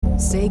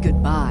Say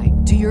goodbye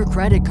to your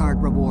credit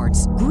card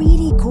rewards.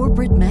 Greedy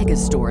corporate mega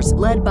stores,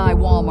 led by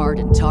Walmart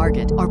and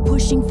Target, are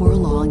pushing for a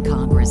law in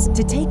Congress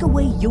to take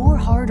away your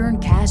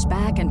hard-earned cash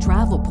back and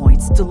travel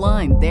points to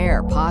line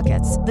their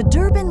pockets. The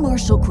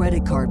Durbin-Marshall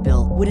credit card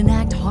bill would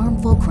enact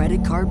harmful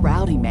credit card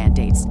routing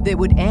mandates that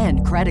would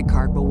end credit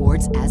card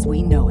rewards as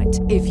we know it.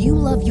 If you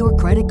love your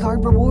credit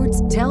card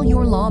rewards, tell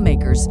your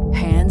lawmakers,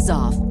 hands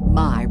off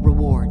my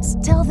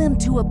rewards. Tell them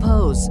to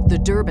oppose the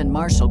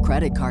Durbin-Marshall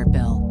credit card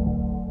bill.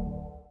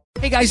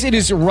 Hey guys, it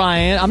is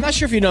Ryan. I'm not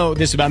sure if you know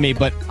this about me,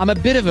 but I'm a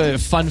bit of a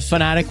fun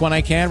fanatic when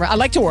I can. I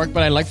like to work,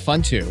 but I like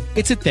fun too.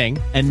 It's a thing.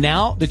 And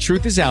now the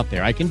truth is out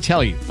there. I can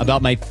tell you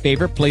about my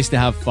favorite place to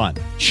have fun.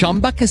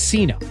 Chumba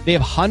Casino. They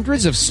have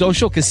hundreds of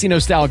social casino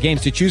style games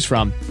to choose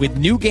from with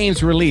new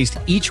games released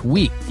each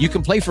week. You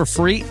can play for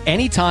free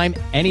anytime,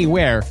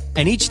 anywhere.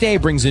 And each day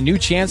brings a new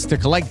chance to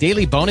collect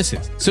daily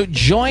bonuses. So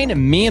join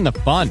me in the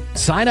fun.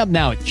 Sign up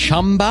now at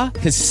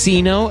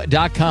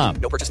ChumbaCasino.com.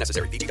 No purchase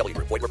necessary. VGW.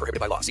 Void where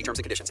prohibited by law. See terms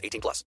and conditions.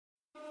 18+.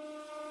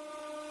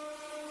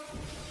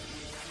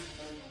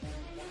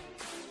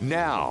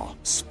 Now,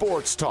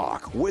 Sports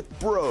Talk with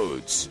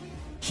Broads.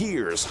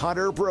 Here's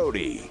Hunter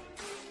Brody.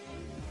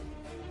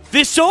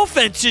 This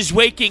offense is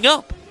waking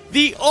up.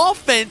 The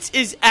offense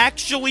is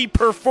actually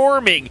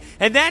performing,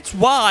 and that's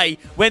why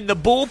when the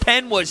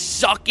bullpen was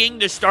sucking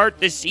to start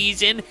the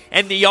season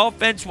and the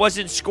offense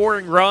wasn't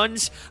scoring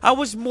runs, I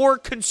was more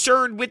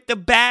concerned with the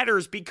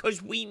batters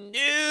because we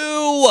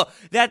knew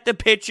that the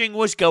pitching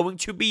was going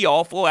to be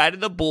awful out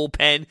of the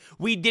bullpen.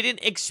 We didn't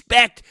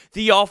expect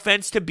the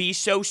offense to be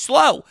so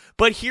slow,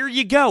 but here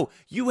you go.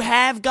 You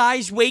have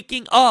guys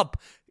waking up.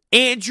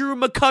 Andrew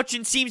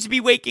McCutchen seems to be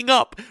waking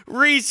up.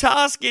 Rhys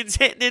Hoskins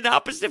hitting an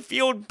opposite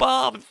field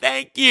bomb.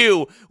 Thank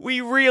you. We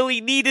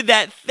really needed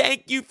that.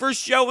 Thank you for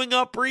showing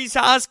up, Rhys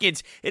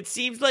Hoskins. It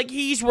seems like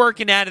he's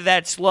working out of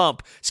that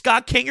slump.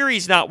 Scott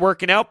Kingery's not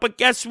working out, but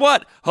guess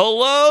what?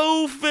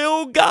 Hello,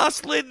 Phil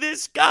Gosselin.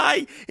 This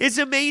guy is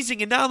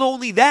amazing. And not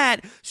only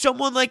that,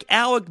 someone like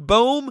Alec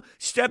Bohm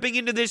stepping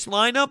into this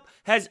lineup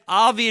has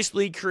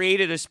obviously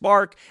created a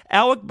spark.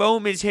 Alec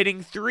Bohm is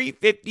hitting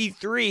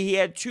 .353. He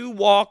had 2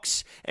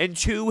 walks and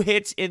 2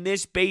 hits in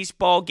this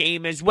baseball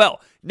game as well.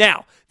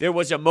 Now, there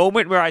was a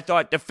moment where I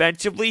thought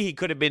defensively he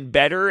could have been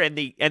better, and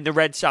the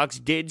Red Sox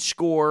did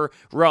score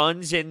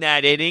runs in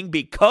that inning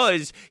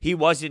because he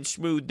wasn't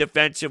smooth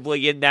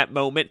defensively in that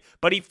moment,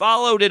 but he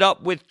followed it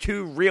up with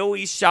 2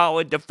 really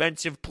solid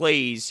defensive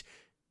plays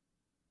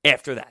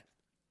after that.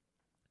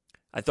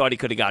 I thought he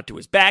could have got to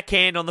his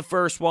backhand on the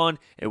first one.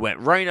 It went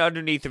right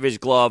underneath of his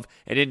glove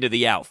and into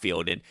the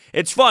outfield. And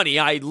it's funny,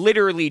 I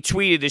literally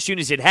tweeted as soon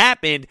as it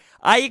happened,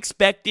 I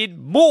expected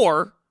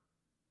more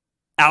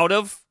out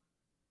of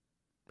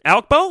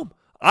Alec Bohm.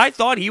 I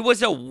thought he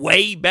was a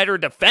way better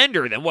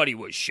defender than what he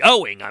was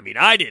showing. I mean,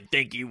 I didn't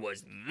think he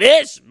was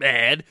this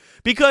bad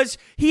because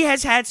he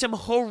has had some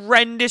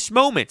horrendous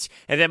moments.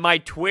 And then my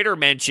Twitter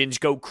mentions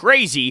go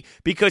crazy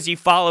because he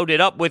followed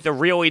it up with a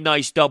really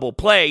nice double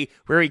play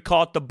where he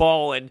caught the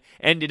ball and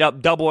ended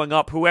up doubling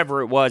up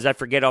whoever it was, I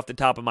forget off the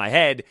top of my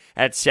head,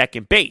 at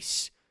second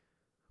base.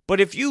 But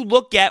if you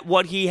look at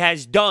what he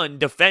has done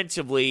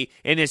defensively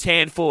in his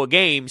handful of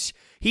games,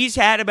 he's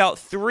had about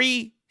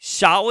 3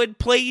 solid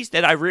plays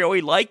that I really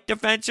like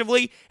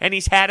defensively, and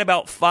he's had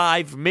about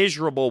 5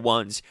 miserable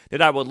ones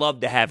that I would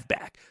love to have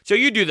back. So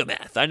you do the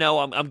math. I know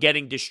I'm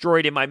getting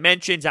destroyed in my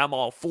mentions. I'm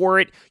all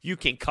for it. You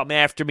can come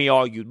after me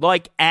all you'd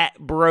like at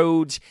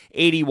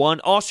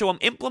Broads81. Also, I'm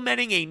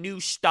implementing a new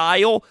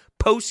style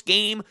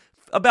post-game,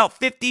 about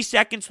 50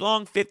 seconds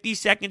long, 50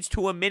 seconds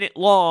to a minute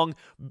long.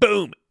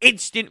 Boom.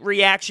 Instant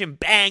reaction.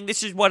 Bang.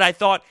 This is what I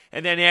thought.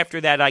 And then after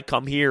that, I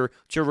come here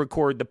to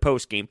record the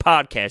post-game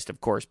podcast,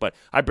 of course. But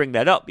I bring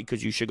that up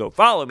because you should go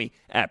follow me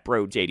at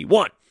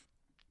Broads81.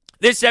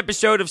 This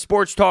episode of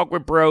Sports Talk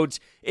with Broads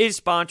is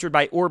sponsored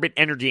by Orbit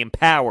Energy and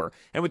Power.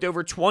 And with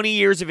over 20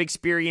 years of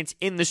experience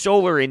in the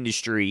solar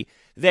industry,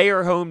 they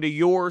are home to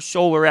your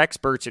solar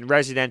experts in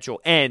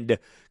residential and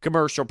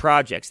commercial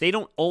projects. They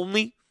don't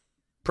only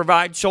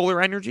provide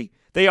solar energy.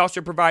 They also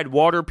provide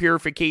water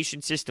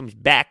purification systems,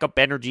 backup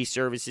energy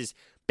services,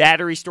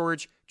 battery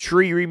storage,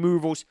 tree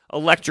removals,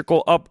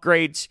 electrical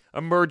upgrades,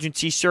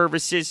 emergency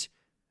services,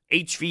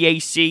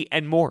 HVAC,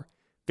 and more.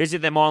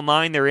 Visit them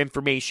online. Their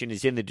information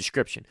is in the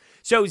description.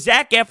 So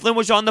Zach Eflin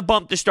was on the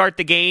bump to start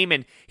the game,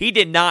 and he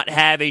did not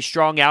have a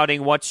strong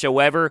outing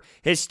whatsoever.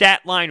 His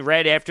stat line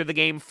read after the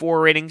game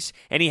 4 innings,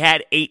 and he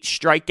had 8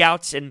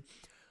 strikeouts, and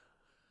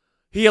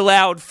he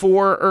allowed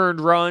 4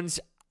 earned runs.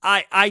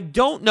 I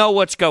don't know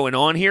what's going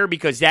on here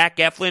because Zach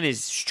Eflin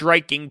is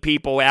striking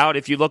people out.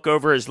 If you look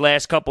over his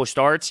last couple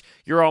starts,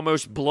 you're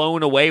almost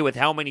blown away with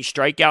how many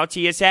strikeouts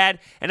he has had.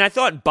 And I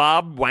thought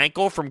Bob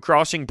Wankel from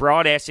Crossing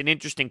Broad asked an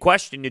interesting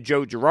question to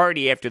Joe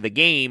Girardi after the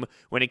game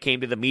when it came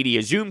to the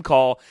media Zoom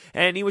call.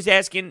 And he was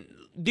asking,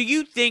 do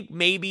you think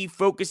maybe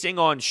focusing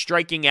on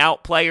striking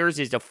out players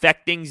is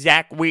affecting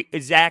Zach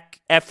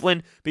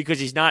Eflin because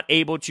he's not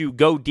able to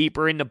go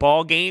deeper into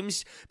ball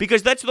games?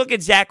 Because let's look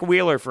at Zach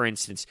Wheeler, for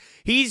instance.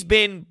 He's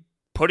been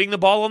putting the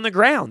ball on the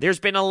ground. There's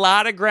been a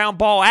lot of ground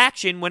ball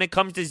action when it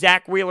comes to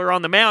Zach Wheeler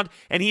on the mound,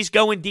 and he's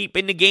going deep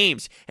into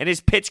games, and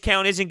his pitch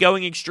count isn't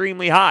going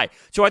extremely high.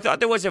 So I thought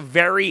that was a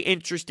very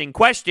interesting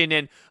question,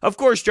 and of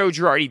course Joe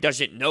Girardi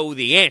doesn't know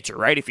the answer,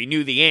 right? If he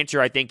knew the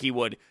answer, I think he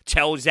would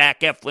tell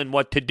Zach Eflin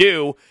what to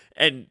do,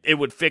 and it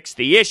would fix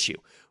the issue.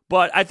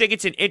 But I think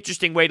it's an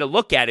interesting way to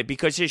look at it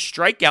because his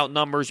strikeout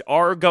numbers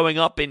are going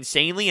up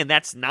insanely, and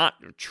that's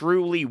not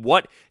truly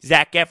what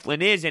Zach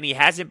Eflin is, and he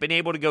hasn't been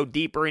able to go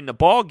deeper in the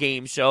ball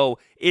game. So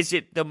is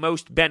it the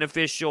most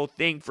beneficial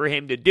thing for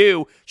him to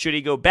do? Should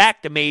he go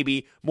back to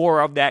maybe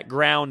more of that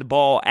ground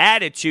ball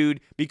attitude?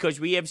 Because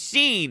we have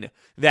seen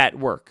that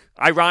work.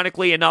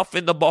 Ironically enough,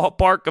 in the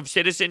ballpark of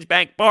Citizens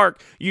Bank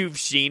Park, you've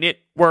seen it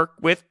work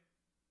with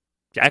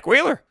Zach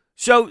Wheeler.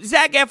 So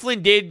Zach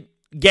Eflin did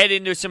get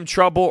into some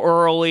trouble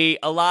early,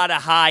 a lot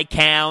of high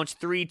counts,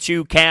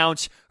 3-2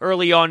 counts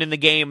early on in the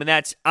game, and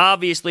that's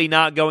obviously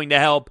not going to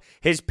help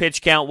his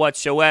pitch count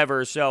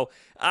whatsoever. So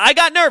I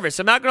got nervous.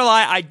 I'm not going to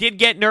lie. I did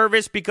get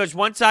nervous because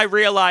once I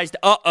realized,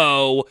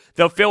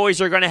 the Phillies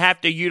are going to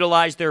have to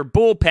utilize their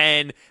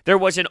bullpen, there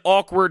was an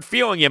awkward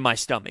feeling in my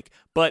stomach.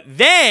 But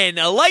then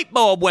a light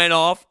bulb went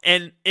off,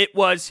 and it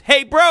was,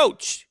 hey,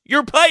 Broach,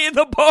 you're playing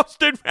the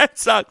Boston Red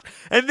Sox,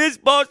 and this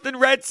Boston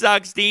Red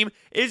Sox team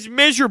is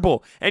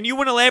miserable. And you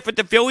want to laugh at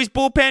the Phillies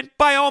bullpen?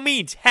 By all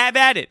means, have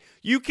at it.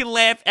 You can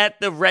laugh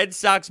at the Red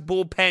Sox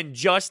bullpen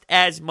just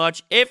as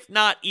much, if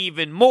not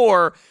even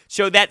more.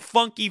 So that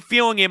funky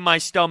feeling in my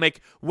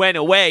stomach went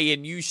away,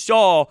 and you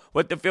saw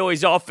what the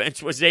Phillies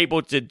offense was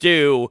able to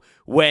do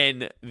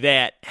when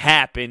that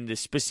happened,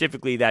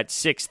 specifically that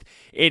sixth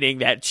inning,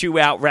 that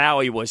 2-out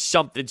rally was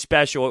something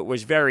special. It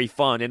was very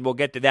fun, and we'll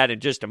get to that in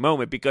just a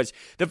moment because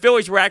the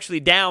Phillies were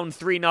actually down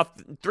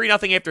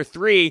 3-0 after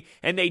 3,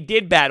 and they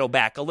did battle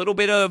back. A little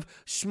bit of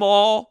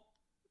small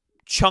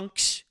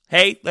chunks.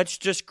 Hey, let's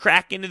just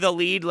crack into the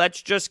lead.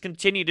 Let's just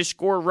continue to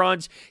score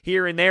runs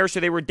here and there. So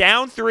they were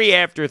down 3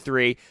 after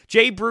 3.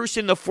 Jay Bruce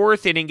in the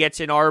 4th inning gets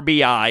an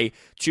RBI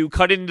to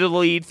cut into the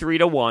lead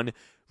 3-1.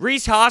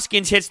 Rhys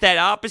Hoskins hits that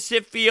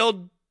opposite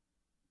field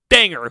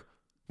dinger,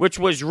 which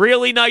was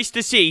really nice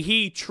to see.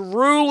 He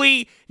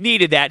truly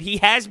needed that. He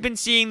has been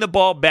seeing the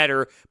ball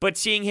better, but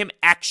seeing him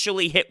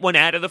actually hit one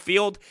out of the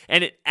field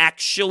and it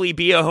actually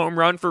be a home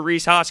run for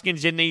Rhys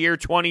Hoskins in the year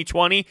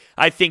 2020,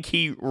 I think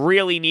he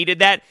really needed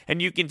that.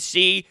 And you can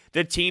see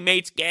the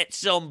teammates get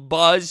some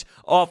buzz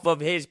off of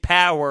his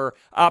power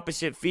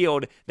opposite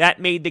field. That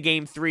made the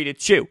game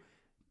 3-2.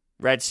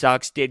 Red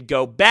Sox did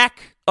go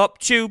back up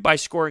 2 by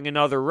scoring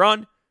another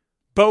run.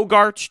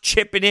 Bogarts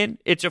chipping in.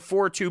 It's a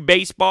 4-2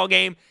 baseball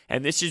game,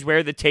 and this is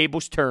where the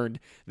tables turned.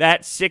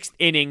 That 6th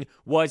inning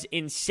was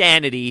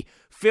insanity.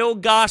 Phil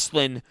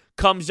Gosselin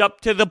comes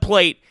up to the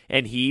plate,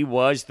 and he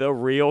was the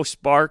real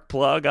spark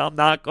plug. I'm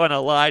not going to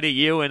lie to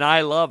you, and I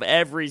love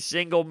every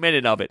single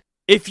minute of it.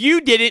 If you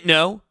didn't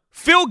know,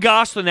 Phil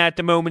Gosselin at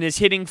the moment is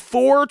hitting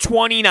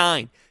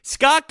 .429.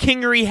 Scott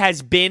Kingery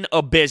has been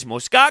abysmal.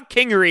 Scott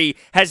Kingery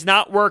has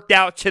not worked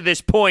out to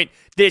this point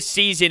this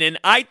season, and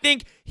I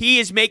think he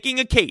is making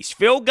a case.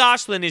 Phil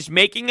Gosselin is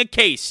making a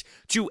case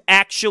to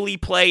actually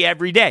play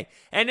every day.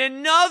 And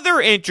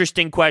another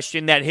interesting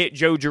question that hit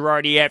Joe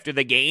Girardi after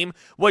the game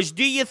was,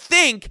 do you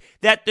think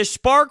that the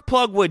spark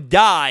plug would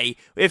die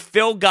if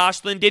Phil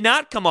Gosselin did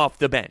not come off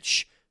the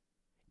bench?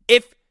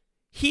 If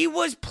he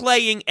was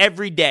playing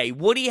every day,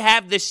 would he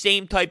have the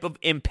same type of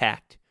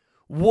impact?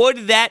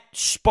 Would that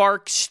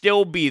spark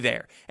still be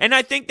there? And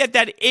I think that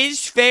that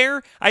is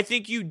fair. I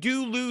think you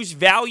do lose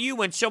value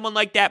when someone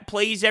like that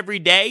plays every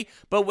day.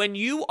 But when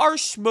you are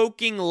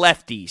smoking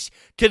lefties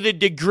to the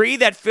degree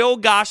that Phil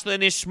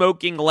Gosselin is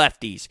smoking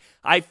lefties,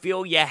 I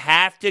feel you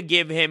have to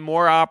give him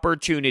more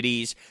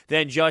opportunities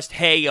than just,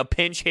 hey, a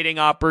pinch hitting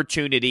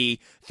opportunity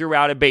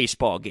throughout a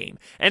baseball game.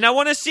 And I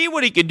want to see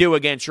what he can do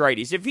against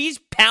righties. If he's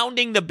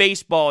pounding the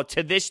baseball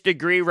to this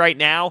degree right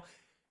now,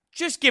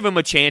 just give him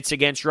a chance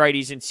against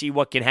righties and see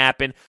what can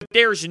happen.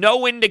 There's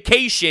no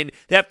indication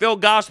that Phil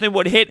Gosselin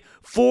would hit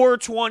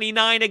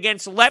 .429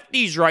 against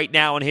lefties right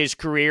now in his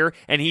career,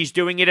 and he's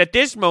doing it at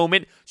this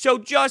moment, so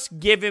just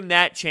give him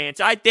that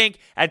chance. I think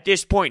at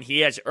this point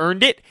he has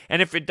earned it,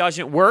 and if it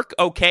doesn't work,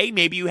 okay,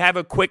 maybe you have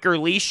a quicker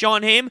leash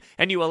on him,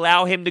 and you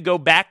allow him to go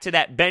back to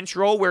that bench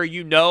role where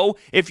you know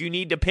if you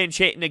need to pinch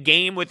hit in a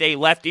game with a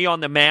lefty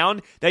on the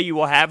mound, that you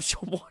will have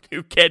someone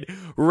who can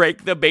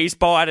rake the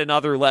baseball at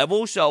another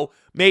level, so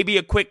maybe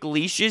a quick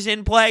leash is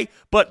in play,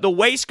 but the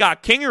way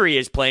Scott Kingery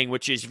is playing,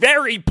 which is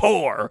very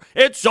poor,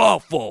 it's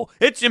awful,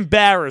 it's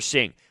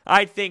embarrassing.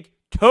 I think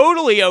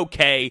totally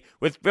okay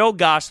with Phil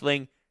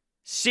Gosselin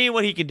seeing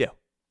what he can do.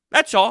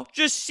 That's all.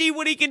 Just see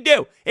what he can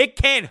do. It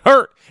can't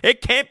hurt.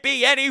 It can't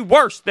be any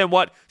worse than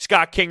what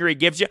Scott Kingery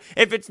gives you.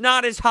 If it's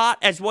not as hot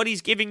as what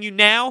he's giving you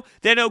now,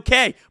 then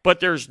okay. But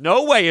there's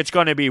no way it's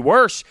going to be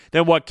worse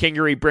than what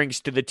Kingery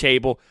brings to the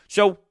table.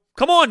 So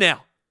come on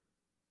now.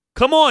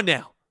 Come on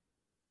now.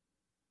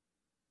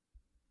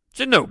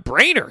 It's a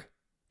no-brainer.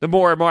 The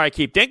more and more I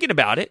keep thinking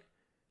about it.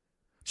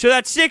 So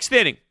that 6th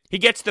inning, he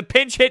gets the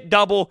pinch hit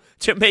double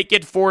to make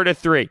it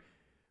 4-3.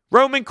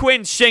 Roman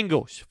Quinn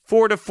singles,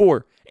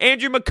 4-4.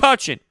 Andrew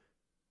McCutchen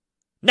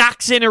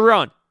knocks in a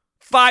run,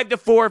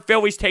 5-4.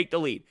 Phillies take the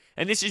lead.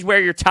 And this is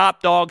where your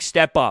top dogs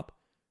step up.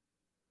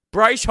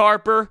 Bryce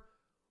Harper,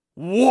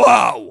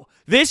 whoa!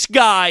 This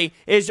guy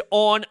is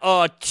on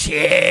a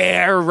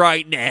tear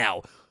right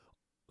now.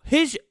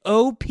 His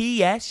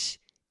OPS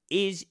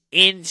is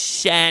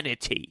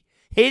insanity.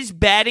 His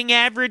batting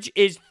average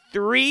is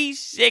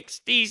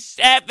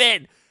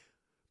 .367.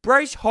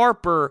 Bryce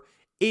Harper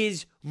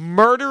is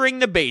murdering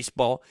the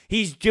baseball.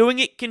 He's doing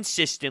it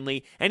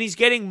consistently, and he's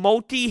getting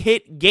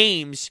multi-hit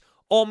games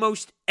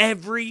almost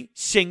every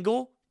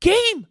single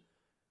game.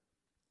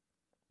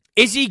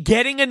 Is he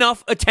getting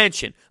enough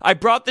attention? I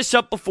brought this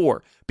up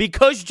before.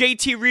 Because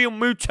JT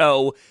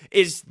Realmuto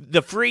is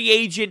the free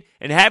agent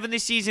and having the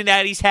season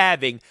that he's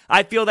having,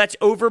 I feel that's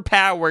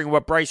overpowering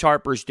what Bryce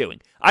Harper's doing.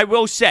 I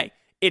will say,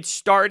 it's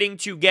starting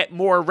to get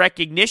more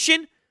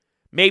recognition.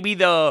 Maybe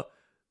the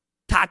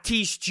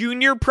Tatis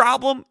Jr.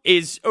 problem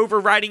is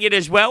overriding it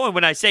as well. And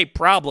when I say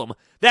problem,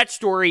 that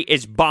story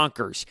is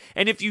bonkers.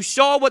 And if you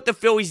saw what the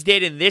Phillies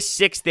did in this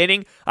 6th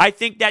inning, I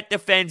think that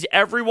defends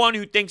everyone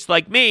who thinks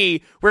like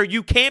me, where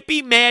you can't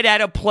be mad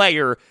at a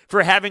player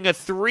for having a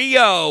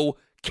 3-0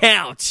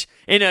 count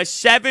in a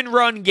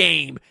 7-run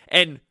game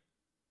and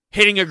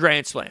hitting a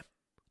grand slam.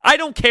 I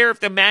don't care if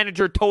the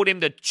manager told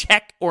him to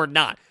check or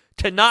not,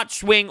 to not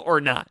swing or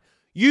not.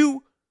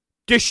 You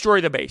destroy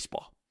the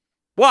baseball.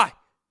 Why?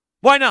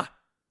 Why not?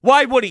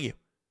 Why wouldn't you?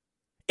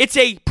 It's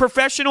a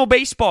professional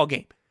baseball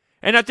game.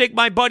 And I think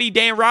my buddy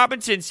Dan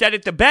Robinson said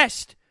it the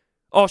best,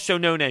 also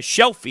known as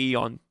Shelfie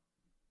on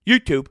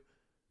YouTube.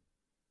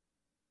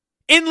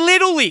 In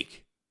Little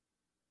League,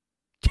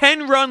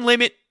 10-run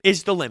limit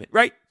is the limit,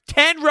 right?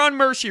 10-run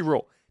mercy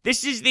rule.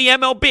 This is the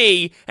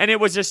MLB, and it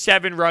was a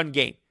 7-run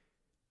game.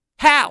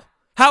 How?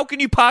 How can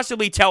you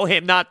possibly tell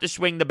him not to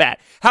swing the bat?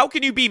 How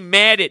can you be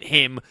mad at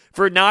him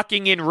for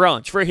knocking in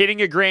runs, for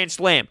hitting a grand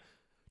slam?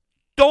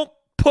 Don't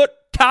put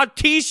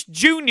Tatis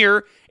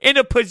Jr. in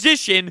a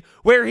position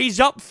where he's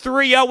up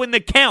 3-0 in the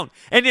count.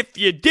 And if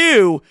you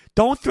do,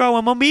 don't throw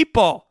him a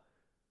meatball.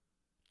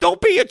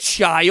 Don't be a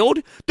child.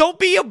 Don't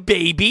be a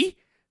baby.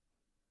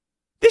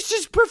 This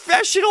is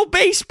professional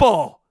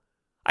baseball.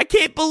 I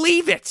can't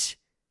believe it.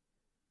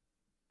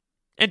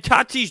 And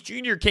Tatis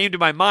Jr. came to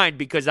my mind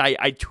because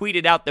I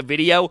tweeted out the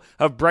video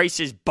of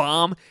Bryce's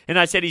bomb, and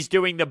I said he's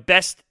doing the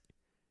best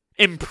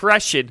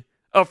impression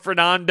of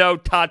Fernando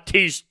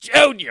Tatis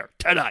Jr.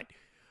 tonight.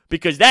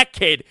 Because that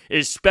kid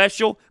is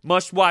special,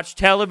 must-watch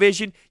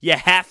television. You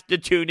have to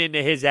tune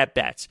into his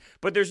at-bats.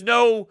 But there's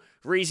no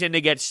reason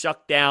to get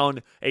sucked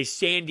down a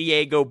San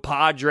Diego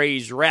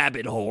Padres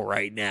rabbit hole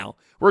right now.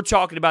 We're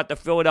talking about the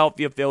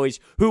Philadelphia Phillies,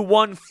 who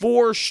won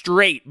 4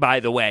 straight, by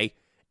the way.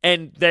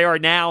 And they are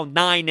now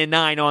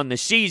 9-9 on the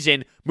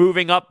season,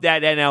 moving up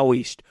that NL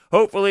East.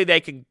 Hopefully they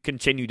can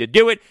continue to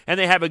do it, and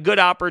they have a good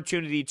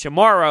opportunity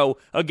tomorrow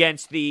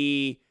against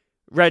the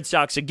Red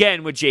Sox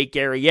again with Jake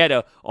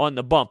Arrieta on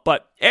the bump.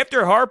 But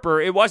after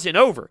Harper, it wasn't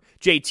over.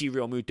 JT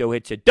Realmuto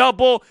hits a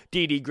double.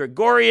 Didi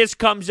Gregorius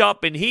comes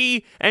up, and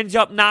he ends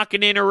up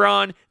knocking in a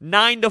run.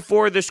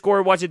 9-4 the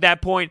score was at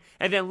that point.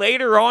 And then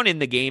later on in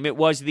the game, it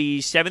was the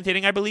 7th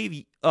inning, I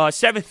believe.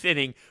 7th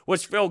inning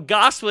was Phil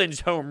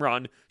Gosselin's home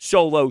run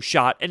solo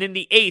shot. And in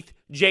the 8th,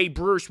 Jay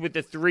Bruce with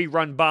the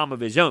 3-run bomb of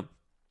his own.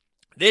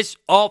 This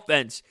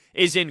offense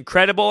is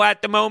incredible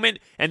at the moment,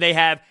 and they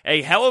have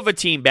a hell of a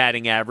team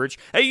batting average.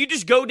 You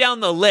just go down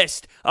the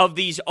list of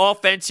these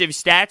offensive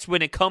stats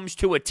when it comes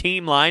to a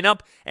team lineup,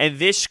 and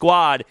this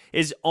squad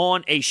is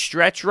on a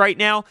stretch right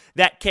now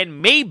that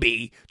can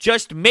maybe,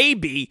 just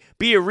maybe,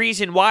 be a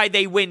reason why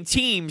they win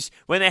teams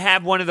when they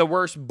have one of the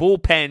worst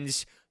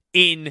bullpens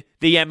in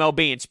the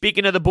MLB. And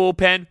speaking of the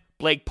bullpen,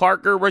 Blake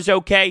Parker was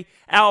okay.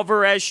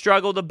 Alvarez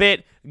struggled a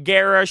bit.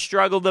 Guerra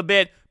struggled a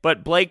bit.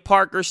 But Blake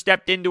Parker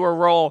stepped into a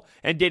role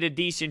and did a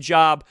decent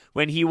job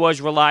when he was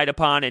relied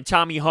upon. And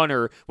Tommy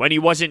Hunter, when he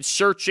wasn't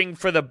searching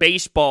for the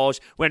baseballs,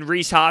 when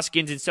Rhys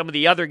Hoskins and some of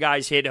the other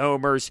guys hit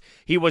homers,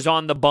 he was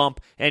on the bump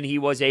and he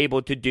was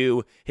able to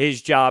do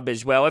his job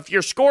as well. If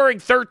you're scoring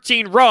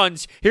 13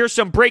 runs, here's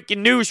some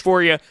breaking news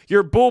for you.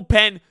 Your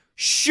bullpen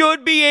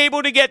should be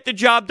able to get the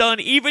job done,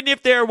 even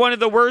if they're one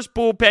of the worst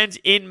bullpens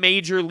in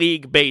Major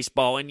League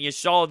Baseball. And you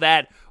saw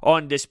that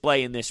on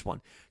display in this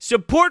one.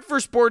 Support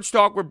for Sports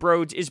Talk with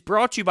Broads is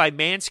brought to you by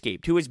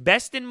Manscaped, who is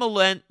best in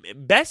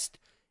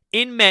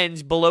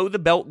men's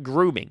below-the-belt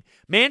grooming.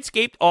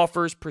 Manscaped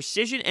offers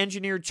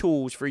precision-engineered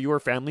tools for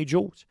your family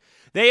jewels.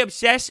 They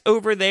obsess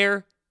over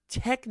their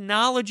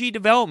technology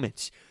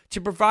developments to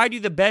provide you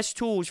the best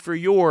tools for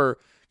your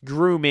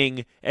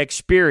grooming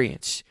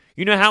experience.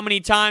 You know how many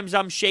times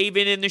I'm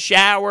shaving in the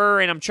shower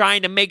and I'm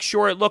trying to make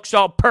sure it looks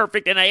all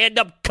perfect and I end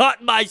up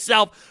cutting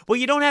myself? Well,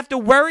 you don't have to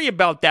worry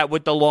about that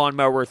with the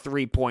Lawnmower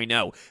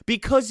 3.0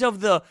 because of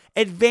the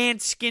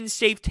advanced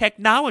skin-safe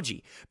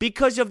technology.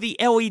 Because of the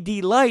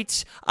LED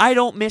lights, I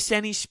don't miss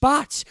any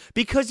spots.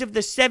 Because of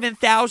the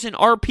 7,000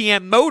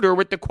 RPM motor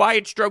with the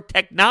Quiet Stroke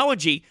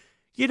technology,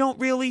 you don't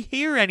really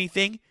hear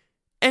anything,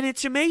 and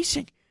it's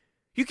amazing.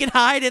 You can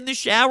hide in the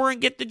shower and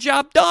get the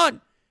job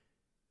done.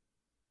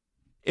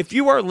 If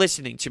you are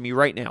listening to me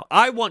right now,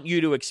 I want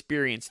you to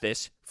experience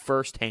this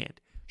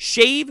firsthand.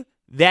 Shave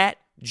that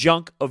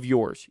junk of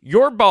yours.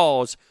 Your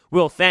balls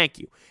will thank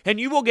you. And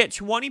you will get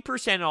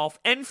 20% off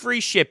and free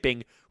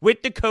shipping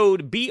with the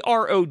code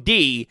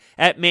BROD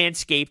at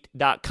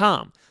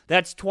manscaped.com.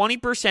 That's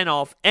 20%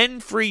 off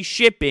and free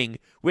shipping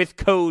with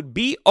code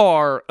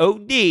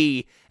BROD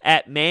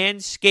at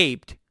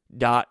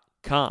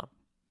manscaped.com.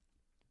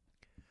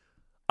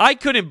 I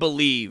couldn't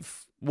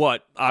believe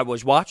what I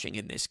was watching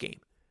in this game.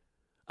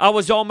 I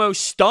was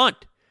almost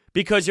stunned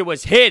because it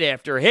was hit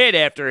after hit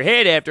after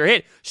hit after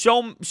hit.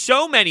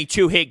 So many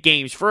two-hit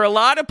games for a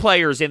lot of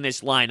players in this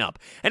lineup.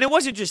 And it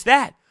wasn't just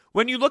that.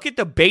 When you look at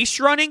the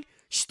base running,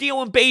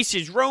 stealing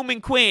bases,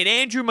 Roman Quinn,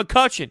 Andrew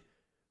McCutchen,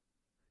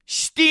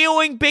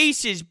 stealing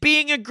bases,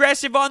 being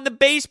aggressive on the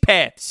base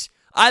paths.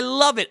 I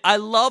love it. I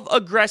love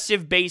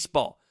aggressive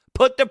baseball.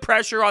 Put the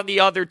pressure on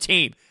the other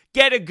team.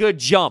 Get a good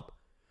jump.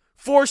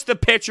 Force the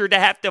pitcher to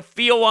have to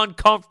feel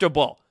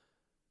uncomfortable.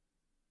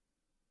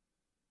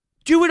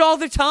 Do it all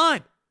the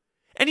time.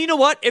 And you know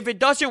what? If it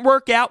doesn't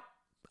work out,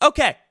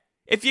 okay.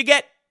 If you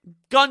get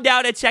gunned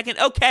out at second,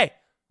 okay.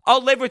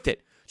 I'll live with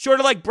it.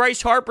 Sort of like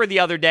Bryce Harper the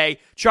other day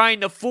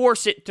trying to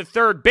force it to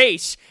third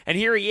base, and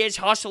here he is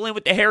hustling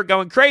with the hair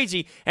going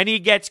crazy, and he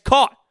gets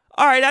caught.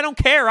 All right, I don't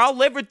care. I'll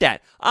live with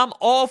that. I'm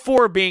all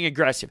for being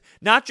aggressive.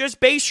 Not just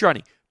base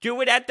running. Do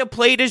it at the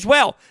plate as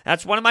well.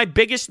 That's one of my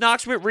biggest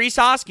knocks with Rhys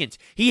Hoskins.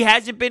 He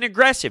hasn't been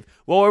aggressive.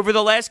 Well, over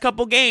the last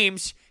couple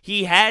games,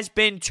 he has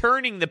been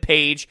turning the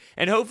page,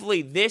 and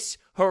hopefully this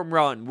home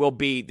run will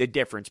be the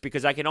difference,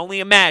 because I can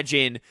only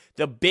imagine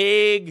the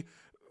big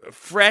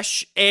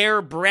fresh air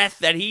breath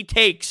that he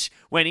takes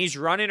when he's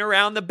running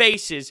around the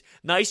bases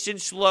nice and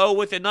slow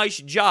with a nice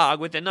jog,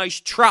 with a nice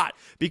trot,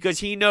 because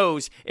he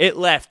knows it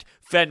left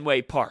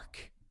Fenway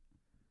Park.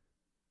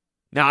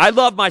 Now, I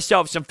love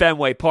myself some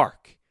Fenway Park.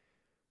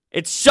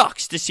 It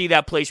sucks to see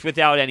that place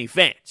without any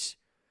fans.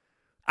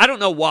 I don't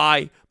know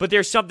why, but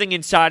there's something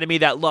inside of me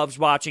that loves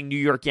watching New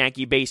York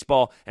Yankee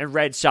baseball and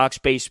Red Sox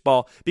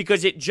baseball,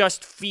 because it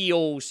just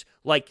feels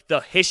like the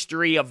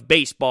history of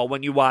baseball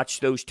when you watch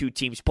those two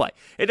teams play.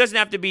 It doesn't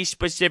have to be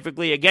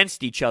specifically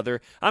against each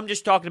other. I'm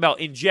just talking about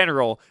in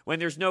general when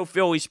there's no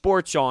Philly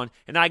sports on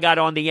and I got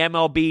on the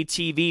MLB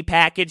TV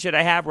package that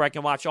I have where I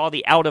can watch all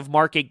the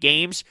out-of-market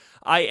games.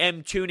 I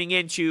am tuning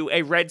into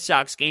a Red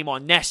Sox game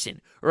on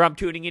NESN, or I'm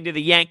tuning into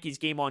the Yankees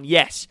game on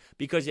Yes,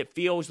 because it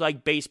feels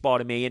like baseball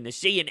to me. And to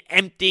see an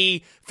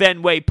empty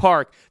Fenway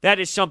Park, that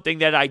is something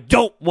that I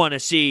don't want to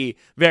see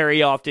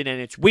very often,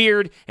 and it's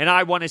weird, and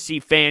I want to see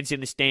fans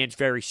in the stands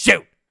very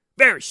soon.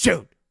 Very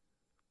soon.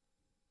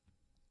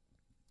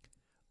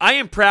 I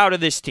am proud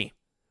of this team.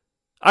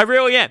 I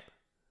really am.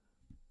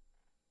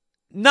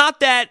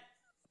 Not that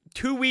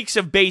 2 weeks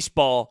of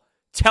baseball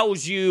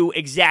tells you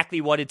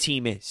exactly what a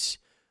team is.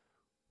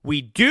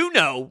 We do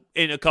know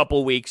in a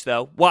couple weeks,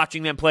 though,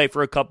 watching them play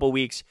for a couple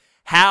weeks,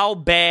 how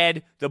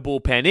bad the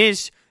bullpen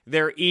is.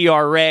 Their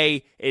ERA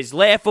is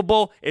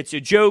laughable. It's a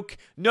joke.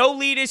 No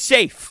lead is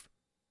safe.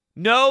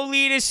 No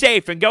lead is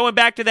safe. And going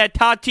back to that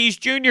Tatis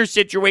Jr.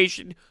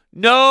 situation,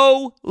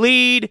 no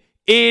lead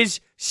is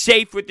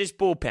safe with this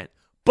bullpen.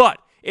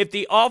 But if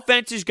the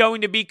offense is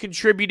going to be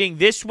contributing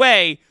this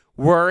way,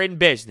 we're in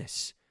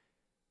business.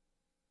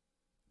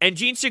 And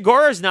Jean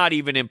Segura is not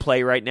even in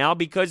play right now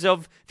because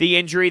of the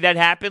injury that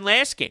happened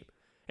last game.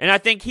 And I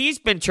think he's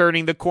been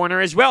turning the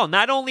corner as well.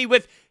 Not only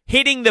with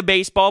hitting the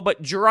baseball,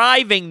 but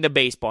driving the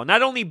baseball.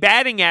 Not only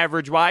batting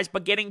average-wise,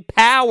 but getting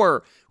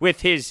power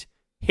with his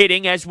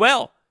hitting as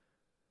well.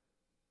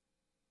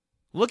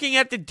 Looking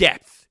at the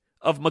depth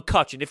of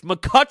McCutchen. If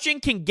McCutchen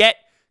can get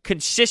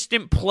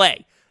consistent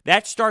play,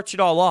 that starts it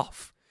all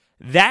off.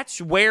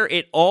 That's where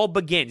it all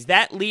begins.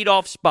 That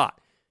leadoff spot.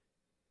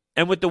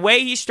 And with the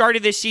way he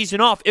started this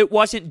season off, it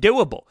wasn't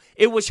doable.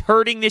 It was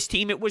hurting this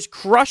team. It was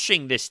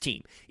crushing this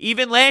team.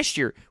 Even last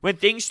year, when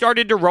things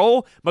started to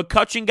roll,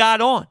 McCutchen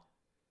got on.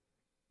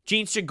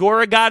 Jean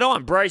Segura got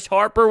on. Bryce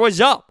Harper was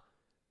up.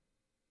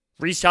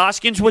 Rhys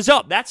Hoskins was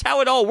up. That's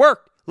how it all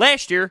worked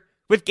last year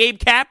with Gabe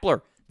Kapler.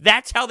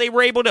 That's how they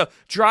were able to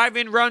drive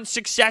and run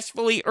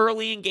successfully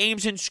early in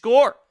games and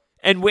score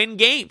and win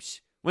games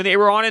when they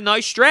were on a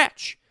nice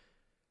stretch.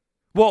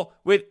 Well,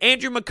 with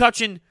Andrew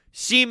McCutchen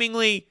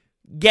seemingly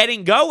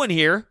getting going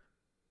here,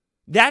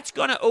 that's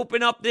going to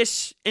open up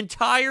this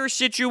entire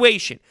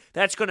situation.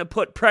 That's going to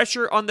put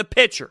pressure on the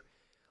pitcher.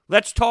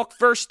 Let's talk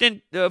first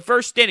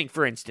inning,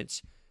 for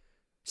instance.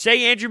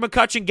 Say Andrew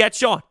McCutchen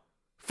gets on.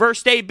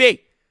 First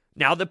AB.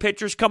 Now the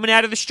pitcher's coming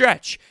out of the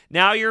stretch.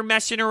 Now you're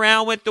messing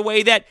around with the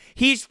way that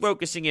he's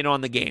focusing in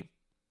on the game.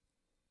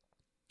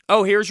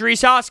 Oh, here's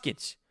Rhys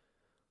Hoskins.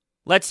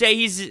 Let's say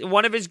he's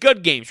one of his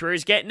good games where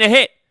he's getting a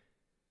hit.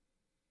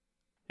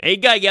 There you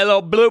go. You get a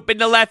little bloop in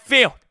the left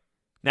field.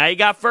 Now you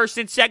got first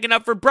and second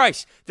up for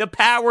Bryce. The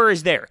power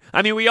is there.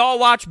 I mean, we all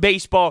watch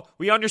baseball.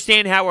 We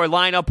understand how our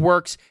lineup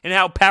works and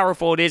how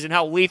powerful it is and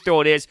how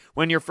lethal it is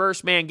when your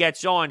first man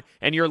gets on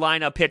and your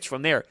lineup hits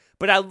from there.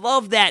 But I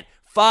love that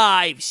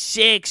 5,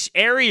 6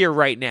 area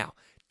right now.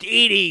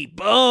 Didi,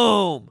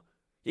 boom.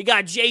 You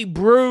got Jay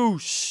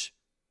Bruce.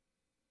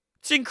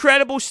 It's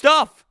incredible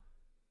stuff.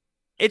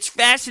 It's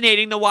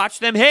fascinating to watch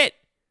them hit,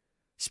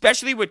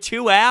 especially with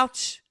 2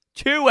 outs.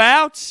 2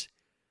 outs?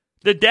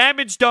 The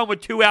damage done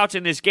with 2 outs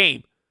in this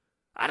game.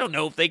 I don't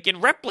know if they can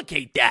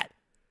replicate that.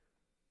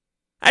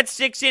 That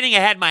 6th inning, I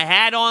had my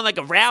hat on like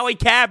a rally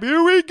cap.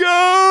 Here we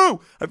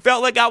go! I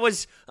felt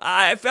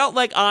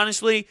like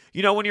honestly,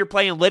 you know, when you're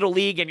playing Little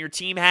League and your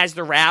team has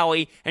the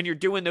rally and you're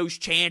doing those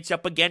chants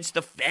up against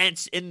the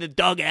fence in the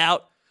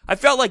dugout. I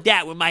felt like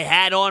that with my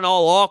hat on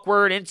all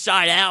awkward,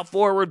 inside out,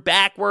 forward,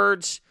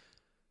 backwards.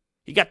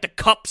 You got the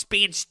cups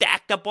being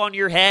stacked up on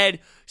your head,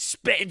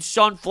 spitting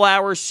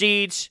sunflower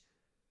seeds.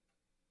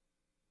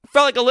 I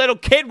felt like a little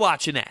kid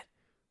watching that.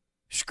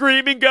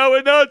 Screaming,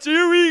 going nuts,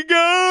 here we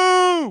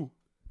go!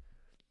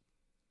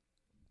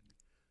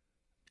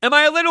 Am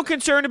I a little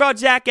concerned about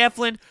Zach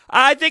Eflin?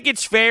 I think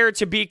it's fair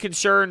to be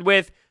concerned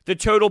with the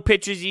total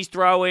pitches he's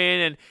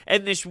throwing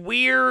and this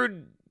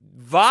weird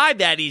vibe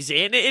that he's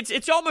in.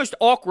 It's almost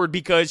awkward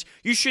because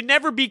you should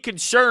never be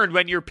concerned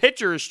when your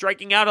pitcher is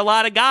striking out a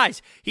lot of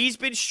guys. He's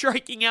been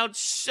striking out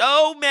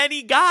so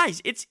many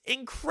guys. It's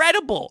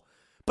incredible.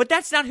 But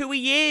that's not who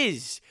he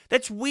is.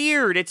 That's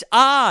weird. It's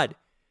odd.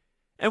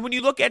 And when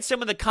you look at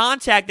some of the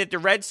contact that the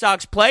Red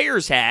Sox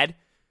players had,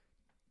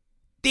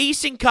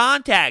 decent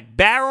contact,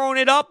 barreling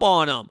it up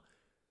on them.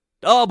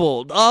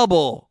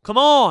 Double. Come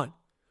on.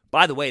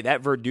 By the way,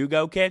 that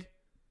Verdugo kid,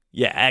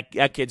 yeah,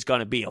 that kid's going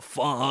to be a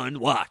fun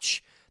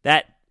watch.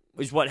 That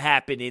was what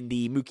happened in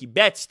the Mookie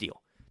Betts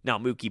deal. Now,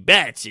 Mookie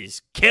Betts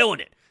is killing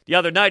it. The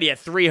other night, he had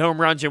 3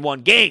 home runs in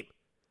one game.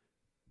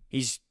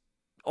 He's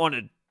on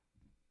a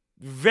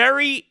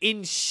very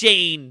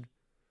insane,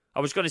 I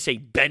was going to say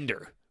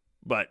bender,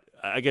 but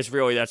I guess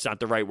really that's not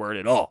the right word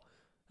at all.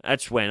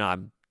 That's when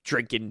I'm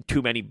drinking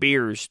too many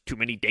beers, too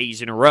many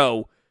days in a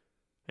row,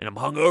 and I'm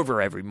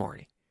hungover every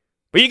morning.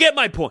 But you get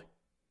my point.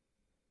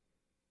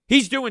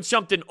 He's doing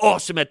something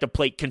awesome at the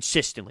plate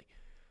consistently.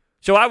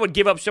 So I would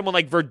give up someone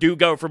like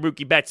Verdugo for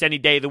Mookie Betts any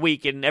day of the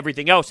week and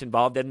everything else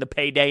involved and the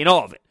payday and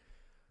all of it.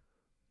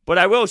 But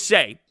I will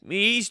say,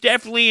 he's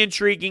definitely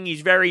intriguing,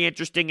 he's very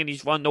interesting, and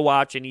he's fun to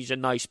watch, and he's a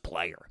nice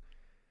player.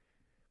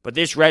 But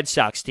this Red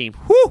Sox team,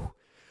 whew!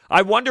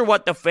 I wonder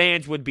what the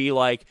fans would be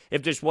like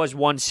if this was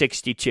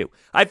 162.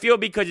 I feel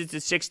because it's a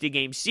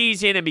 60-game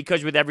season and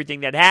because with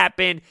everything that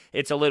happened,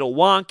 it's a little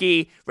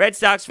wonky. Red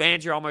Sox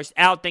fans are almost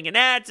out thinking,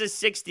 it's a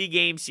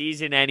 60-game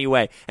season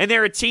anyway. And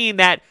they're a team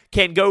that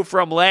can go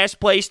from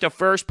last place to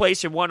first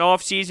place in one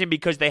offseason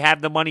because they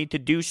have the money to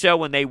do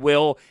so and they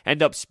will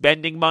end up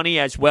spending money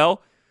as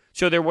well.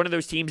 So they're one of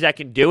those teams that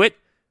can do it.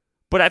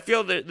 But I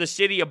feel that the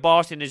city of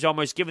Boston is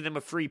almost giving them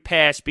a free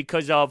pass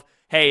because of,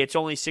 hey, it's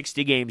only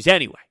 60 games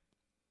anyway.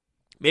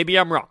 Maybe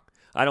I'm wrong.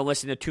 I don't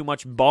listen to too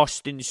much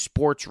Boston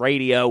sports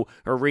radio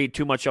or read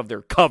too much of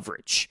their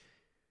coverage.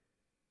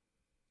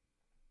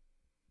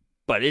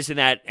 But isn't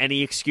that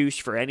any excuse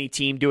for any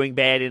team doing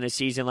bad in a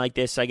season like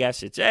this, I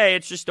guess?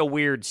 It's just a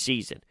weird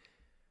season.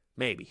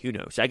 Maybe. Who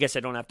knows? I guess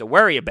I don't have to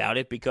worry about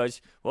it because,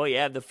 well, you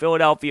have the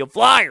Philadelphia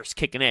Flyers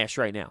kicking ass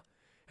right now.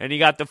 And you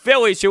got the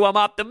Phillies, who I'm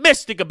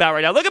optimistic about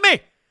right now. Look at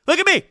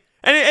me.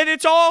 And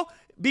it's all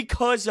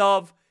because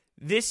of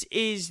this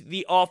is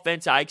the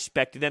offense I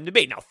expected them to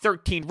be. Now,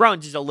 13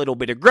 runs is a little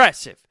bit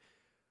aggressive.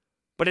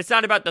 But it's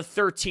not about the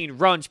 13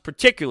 runs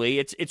particularly.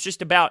 It's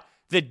just about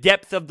the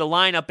depth of the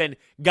lineup and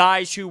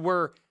guys who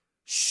were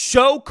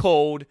so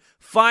cold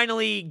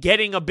finally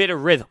getting a bit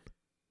of rhythm.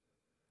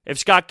 If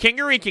Scott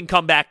Kingery can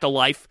come back to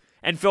life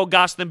and Phil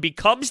Gosselin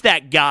becomes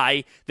that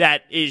guy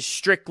that is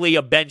strictly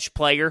a bench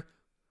player,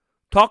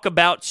 talk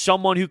about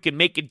someone who can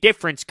make a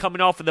difference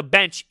coming off of the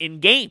bench in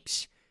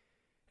games.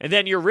 And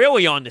then you're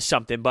really on to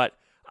something. But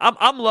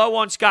I'm low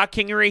on Scott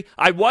Kingery.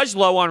 I was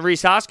low on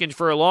Rhys Hoskins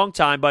for a long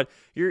time, but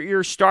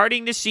you're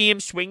starting to see him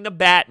swing the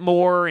bat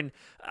more. And,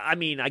 I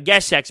mean, I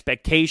guess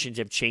expectations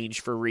have changed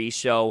for Rhys,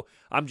 so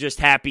I'm just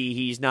happy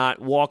he's not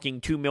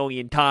walking 2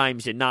 million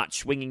times and not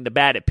swinging the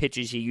bat at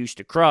pitches he used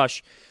to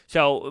crush.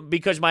 So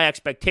because my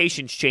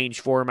expectations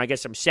changed for him, I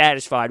guess I'm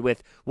satisfied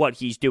with what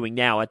he's doing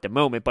now at the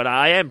moment. But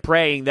I am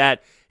praying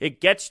that it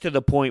gets to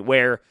the point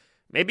where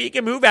maybe he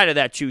can move out of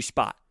that 2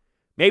 spot.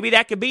 Maybe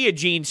that could be a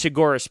Gene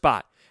Segura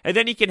spot. And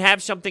then he can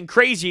have something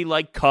crazy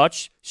like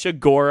Kutch,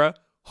 Segura,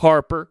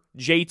 Harper,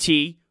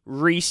 JT,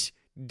 Rhys,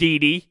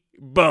 Didi,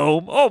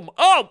 boom.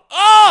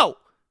 Oh!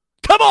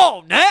 Come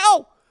on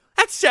now!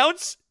 That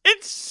sounds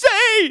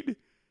insane!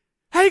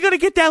 How are you going to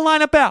get that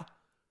lineup out?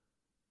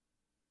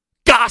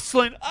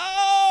 Gosselin.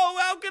 Oh,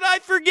 how could I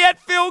forget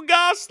Phil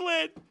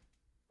Gosselin?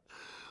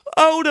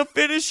 Oh, to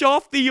finish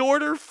off the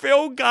order,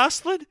 Phil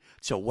Gosselin.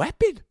 It's a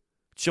weapon.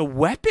 It's a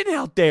weapon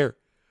out there.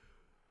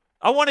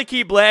 I want to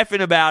keep laughing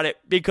about it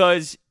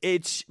because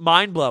it's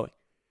mind-blowing.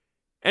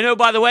 And oh,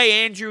 by the way,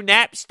 Andrew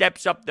Knapp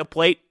steps up the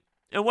plate.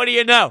 And what do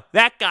you know?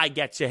 That guy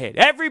gets a hit.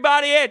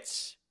 Everybody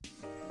hits.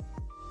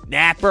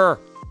 Napper.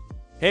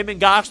 Him and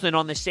Gosselin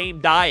on the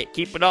same diet.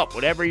 Keep it up.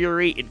 Whatever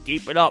you're eating,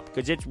 keep it up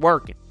because it's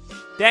working.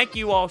 Thank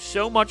you all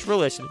so much for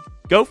listening.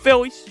 Go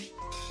Phillies.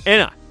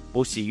 And I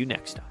will see you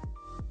next time.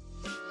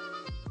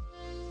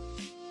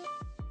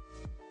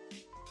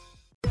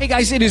 Hey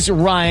guys, it is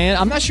Ryan.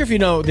 I'm not sure if you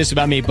know this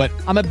about me, but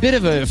I'm a bit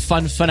of a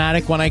fun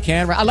fanatic when I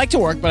can. I like to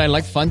work, but I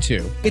like fun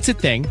too. It's a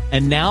thing.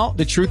 And now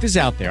the truth is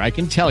out there. I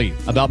can tell you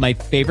about my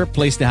favorite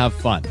place to have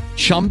fun.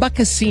 Chumba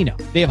Casino.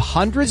 They have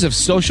hundreds of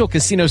social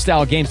casino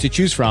style games to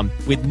choose from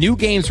with new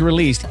games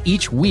released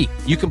each week.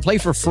 You can play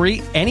for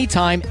free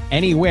anytime,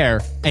 anywhere.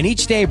 And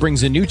each day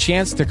brings a new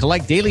chance to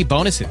collect daily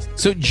bonuses.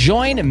 So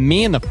join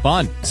me in the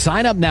fun.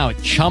 Sign up now at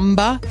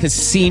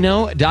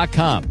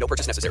ChumbaCasino.com. No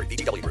purchase necessary.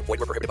 VGW Group. Void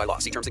where prohibited by law.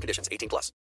 See terms and conditions. 18+.